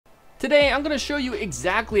Today, I'm going to show you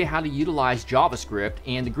exactly how to utilize JavaScript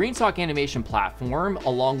and the GreenSock animation platform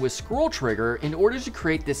along with Scroll Trigger in order to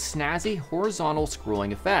create this snazzy horizontal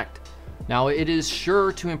scrolling effect. Now, it is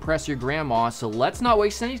sure to impress your grandma, so let's not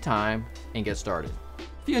waste any time and get started.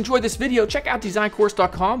 If you enjoyed this video, check out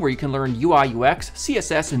DesignCourse.com where you can learn UI, UX,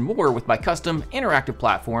 CSS, and more with my custom interactive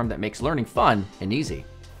platform that makes learning fun and easy.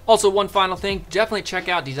 Also, one final thing, definitely check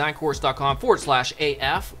out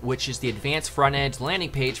DesignCourse.com/AF, which is the advanced front-end landing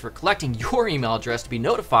page for collecting your email address to be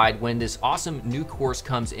notified when this awesome new course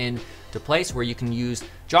comes into place, where you can use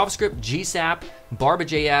JavaScript GSAP,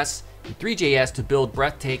 Barbara.js, and 3JS to build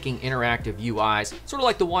breathtaking interactive UIs, sort of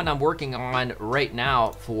like the one I'm working on right now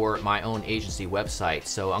for my own agency website.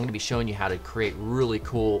 So I'm going to be showing you how to create really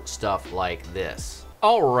cool stuff like this.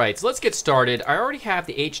 All right, so let's get started. I already have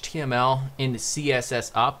the HTML and the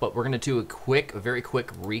CSS up, but we're going to do a very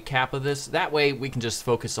quick recap of this. That way we can just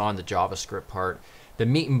focus on the JavaScript part, the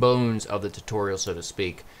meat and bones of the tutorial, so to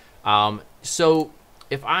speak. So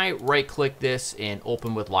if I right-click this and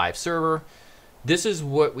open with Live Server, this is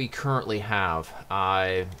what we currently have.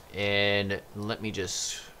 And let me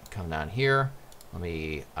just come down here. Let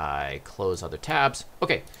me close other tabs.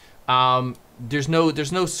 Okay. There's no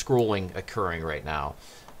scrolling occurring right now.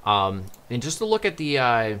 And just to look at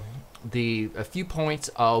a few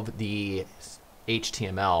points of the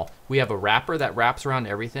HTML, we have a wrapper that wraps around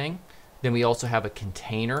everything. Then we also have a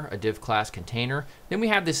container, a div class container. Then we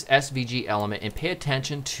have this SVG element, and pay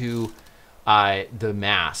attention to the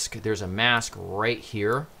mask. There's a mask right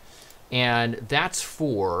here, and that's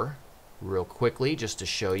for, real quickly, just to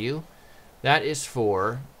show you, that is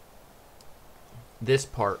for this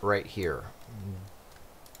part right here.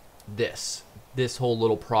 This whole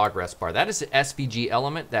little progress bar. That is an SVG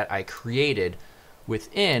element that I created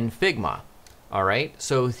within Figma. All right,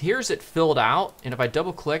 so here's it filled out, and if I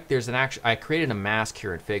double click, there's I created a mask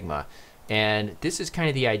here in Figma, and this is kind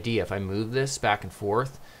of the idea. If I move this back and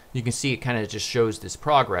forth, you can see it kind of just shows this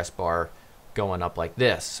progress bar going up like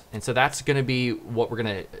this. And so that's going to be what we're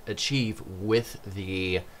going to achieve with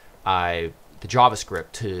the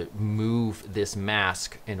JavaScript to move this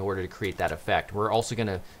mask in order to create that effect. We're also going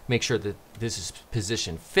to make sure that this is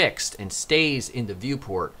position fixed and stays in the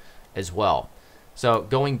viewport as well. So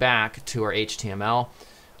going back to our HTML,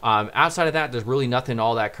 outside of that, there's really nothing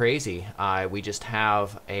all that crazy. We just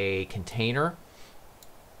have a container,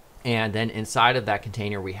 and then inside of that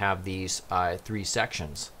container we have these 3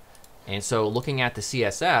 sections. And so looking at the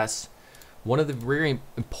CSS, one of the very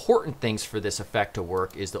important things for this effect to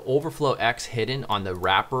work is the overflow X hidden on the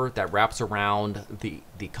wrapper that wraps around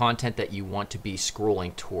the content that you want to be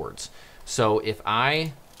scrolling towards. So if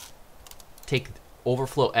I take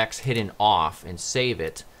overflow X hidden off and save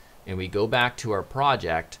it, and we go back to our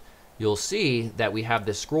project, you'll see that we have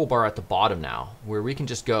this scroll bar at the bottom now where we can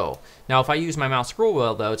just go. Now if I use my mouse scroll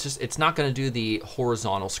wheel though, it's not going to do the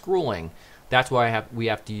horizontal scrolling. That's why we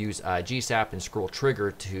have to use GSAP and Scroll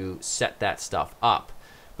Trigger to set that stuff up.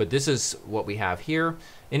 But this is what we have here.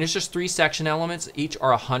 And it's just 3 section elements. Each are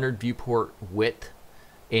 100 viewport width.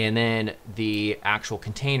 And then the actual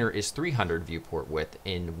container is 300 viewport width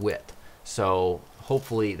in width. So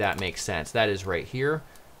hopefully that makes sense. That is right here.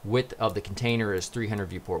 Width of the container is 300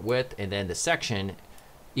 viewport width. And then the section,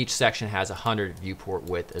 each section has 100 viewport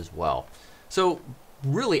width as well. So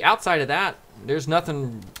really outside of that, there's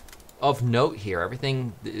nothing of note here.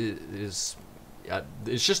 Everything is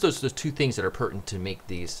it's just those 2 things that are pertinent to make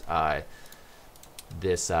these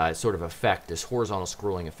this sort of effect, this horizontal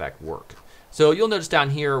scrolling effect, work. So you'll notice down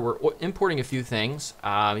here we're importing a few things.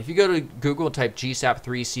 If you go to Google and type GSAP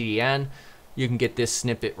 3 CDN, you can get this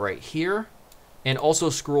snippet right here, and also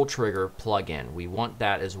Scroll Trigger plugin. We want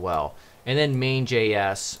that as well. And then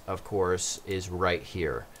main.js, of course, is right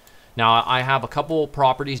here. Now I have a couple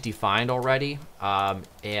properties defined already,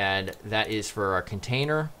 and that is for our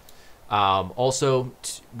container. Also,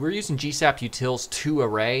 we're using GSAP utils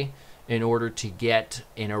toArray in order to get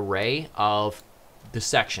an array of the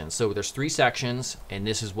sections. So there's 3 sections, and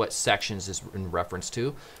this is what sections is in reference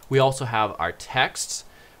to. We also have our texts,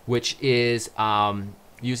 which is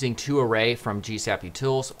using toArray from GSAP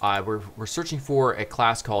utils. We're searching for a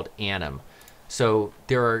class called anim. So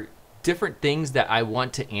there are different things that I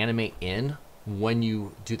want to animate in when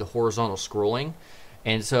you do the horizontal scrolling.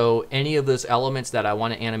 And so any of those elements that I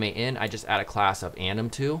want to animate in, I just add a class of anim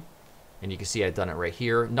to. And you can see I've done it right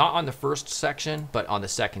here. Not on the first section, but on the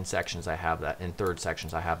second sections I have that, and third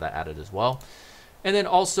sections I have that added as well. And then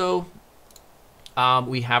also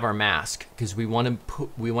we have our mask, because we want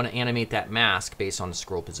to animate that mask based on the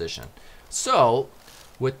scroll position. So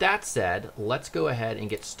with that said, let's go ahead and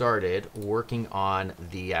get started working on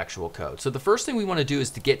the actual code. So the first thing we want to do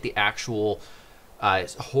is to get the actual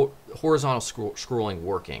horizontal scrolling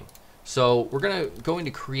working. So we're going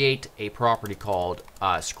to create a property called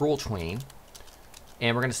scroll tween,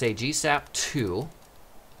 and we're going to say GSAP 2,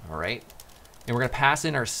 all right, and we're going to pass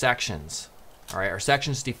in our sections. All right, our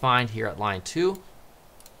sections defined here at line 2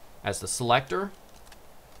 as the selector.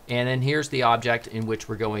 And then here's the object in which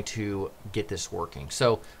we're going to get this working.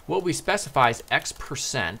 So what we specify is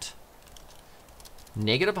X%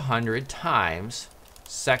 -100 times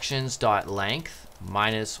sections.length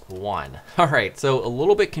 -1. All right, so a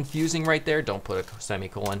little bit confusing right there. Don't put a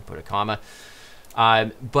semicolon, put a comma.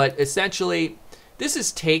 But essentially, this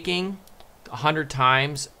is taking 100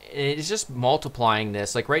 times, and it's just multiplying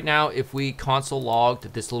this. Like right now, if we console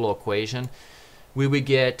logged this little equation, we would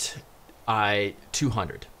get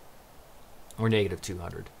 200 or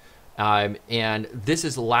 -200. And this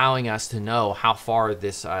is allowing us to know how far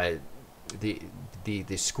this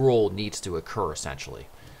the scroll needs to occur, essentially.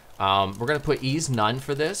 We're going to put ease none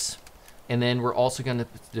for this, and then we're also going to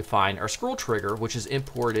define our scroll trigger, which is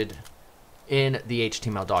imported in the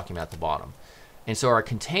HTML document at the bottom. And so our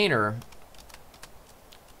container,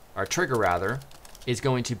 our trigger rather, is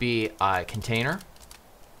going to be a container.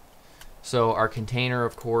 So our container,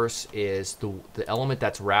 of course, is the element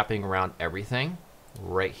that's wrapping around everything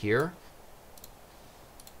right here.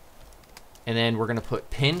 And then we're going to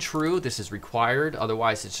put pin true. This is required.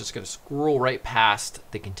 Otherwise, it's just going to scroll right past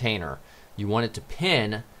the container. You want it to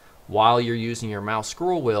pin while you're using your mouse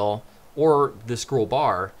scroll wheel or the scroll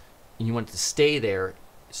bar, and you want it to stay there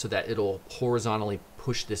so that it'll horizontally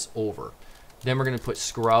push this over. Then we're going to put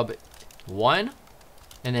scrub 1,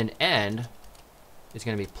 and then end is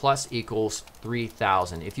going to be +=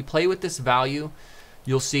 3000. If you play with this value,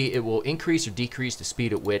 you'll see it will increase or decrease the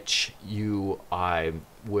speed at which you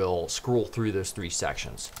will scroll through those 3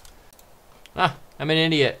 sections. I'm an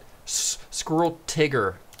idiot. Scroll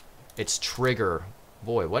Tigger. It's trigger.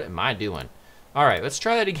 Boy, what am I doing? All right, let's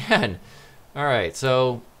try that again. All right,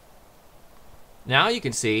 so now you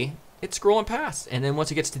can see it's scrolling past. And then once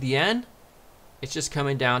it gets to the end, it's just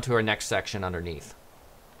coming down to our next section underneath.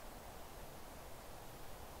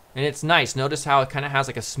 And it's nice. Notice how it kind of has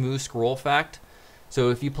like a smooth scroll effect. So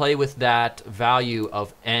if you play with that value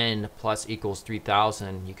of n +=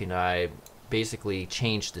 3000, you can basically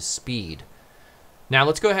change the speed. Now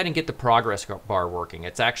let's go ahead and get the progress bar working.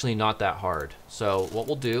 It's actually not that hard. So what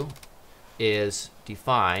we'll do is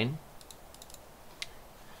define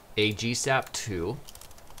a GSAP 2.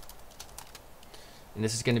 And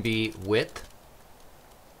this is going to be width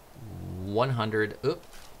 100. Oop,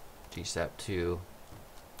 GSAP 2.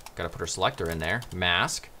 Got to put our selector in there.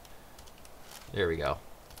 Mask. There we go.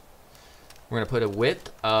 We're going to put a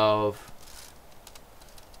width of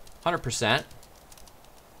 100%.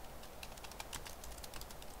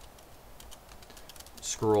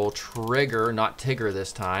 Scroll trigger, not Tigger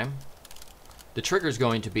this time. The trigger is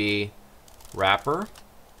going to be wrapper.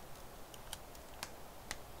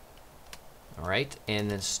 All right,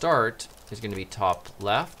 and then start is going to be top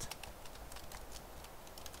left.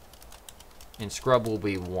 And scrub will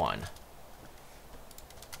be 1.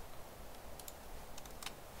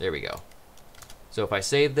 There we go. So if I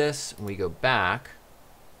save this and we go back,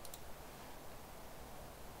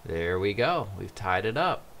 there we go. We've tied it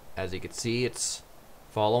up. As you can see, it's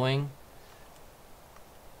following,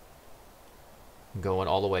 going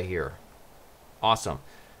all the way here. Awesome.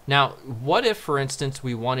 Now, what if, for instance,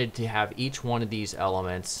 we wanted to have each one of these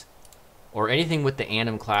elements or anything with the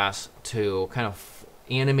anim class to kind of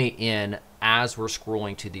animate in as we're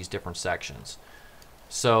scrolling to these different sections?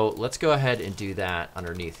 So let's go ahead and do that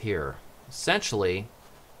underneath here. Essentially,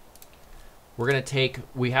 we're going to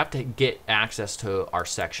we have to get access to our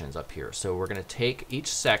sections up here. So we're going to take each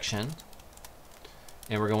section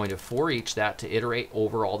and we're going to for each that to iterate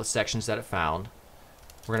over all the sections that it found.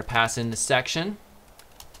 We're going to pass in the section.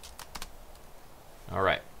 All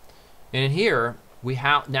right. And in here, we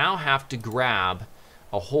now have to grab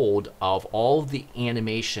a hold of all of the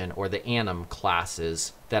animation or the anim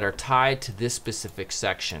classes that are tied to this specific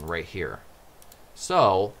section right here.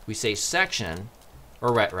 So we say section,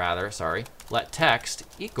 or rather, sorry, let text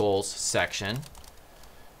equals section,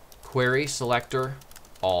 query selector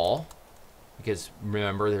all, because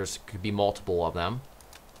remember there's could be multiple of them,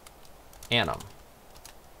 anim.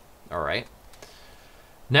 All right.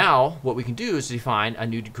 Now what we can do is define a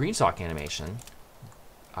new GreenSock animation,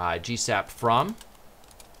 GSAP from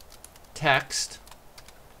text.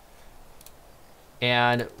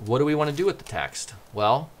 And what do we want to do with the text?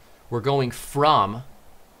 Well, we're going from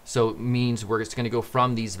So it means we're just going to go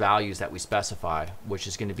from these values that we specify, which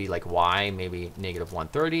is going to be like Y, maybe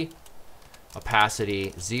 -130,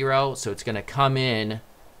 opacity 0. So it's going to come in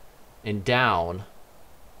and down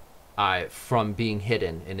from being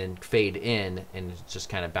hidden, and then fade in and just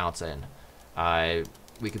kind of bounce in.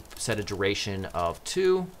 We could set a duration of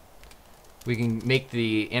 2. We can make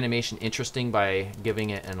the animation interesting by giving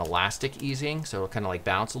it an elastic easing, so it'll kind of like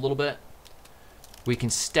bounce a little bit. We can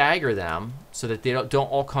stagger them so that they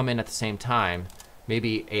don't all come in at the same time.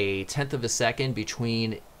 Maybe 1/10 of a second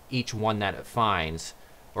between each one that it finds,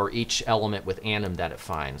 or each element with anim that it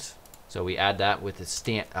finds. So we add that with the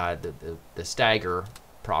stagger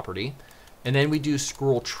property. And then we do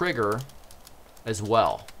scroll trigger as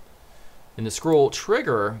well. In the scroll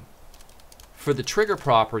trigger, for the trigger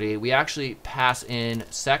property, we actually pass in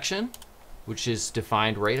section, which is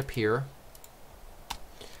defined right up here.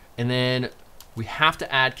 And then we have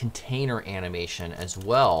to add container animation as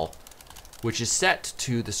well, which is set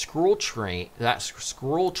to the scroll tween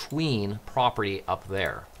property up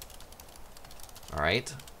there. All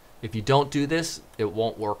right. If you don't do this, it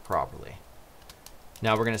won't work properly.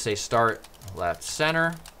 Now we're going to say start left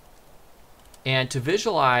center. And to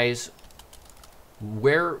visualize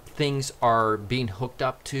where things are being hooked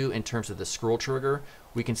up to in terms of the scroll trigger,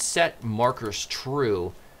 we can set markers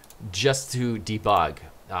true just to debug.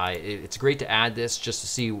 It's great to add this just to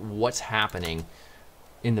see what's happening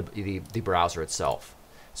in the browser itself.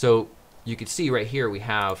 So you can see right here we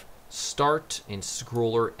have start and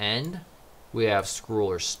scroller end. We have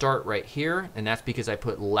scroller start right here, and that's because I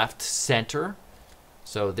put left center.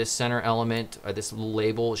 So this center element, this little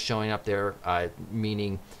label is showing up there,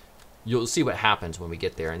 meaning you'll see what happens when we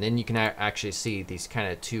get there. And then you can actually see these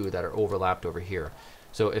kind of two that are overlapped over here.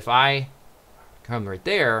 So if I come right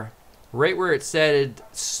there, right where it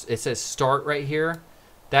says start right here,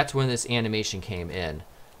 that's when this animation came in.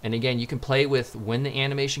 And again, you can play with when the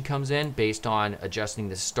animation comes in based on adjusting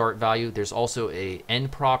the start value. There's also a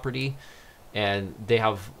end property, and they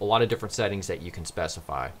have a lot of different settings that you can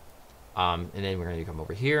specify. And then we're going to come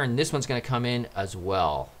over here, and this one's going to come in as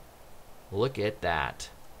well. Look at that.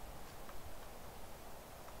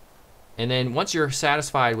 And then once you're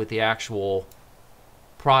satisfied with the actual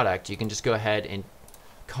product, you can just go ahead and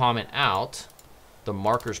comment out the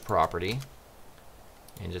markers property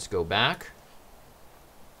and just go back.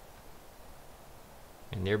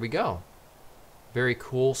 And there we go. Very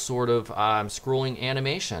cool sort of scrolling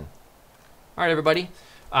animation. All right, everybody.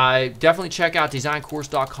 Definitely check out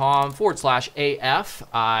designcourse.com/AF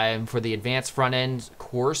for the advanced front end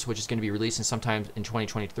course, which is going to be releasing sometime in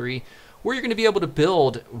 2023, where you're going to be able to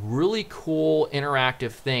build really cool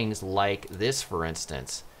interactive things like this, for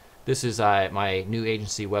instance. This is my new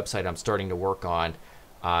agency website I'm starting to work on.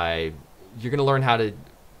 You're going to learn how to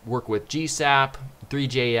work with GSAP,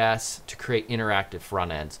 3JS to create interactive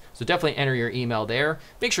front ends. So definitely enter your email there.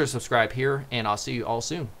 Make sure to subscribe here, and I'll see you all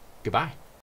soon. Goodbye.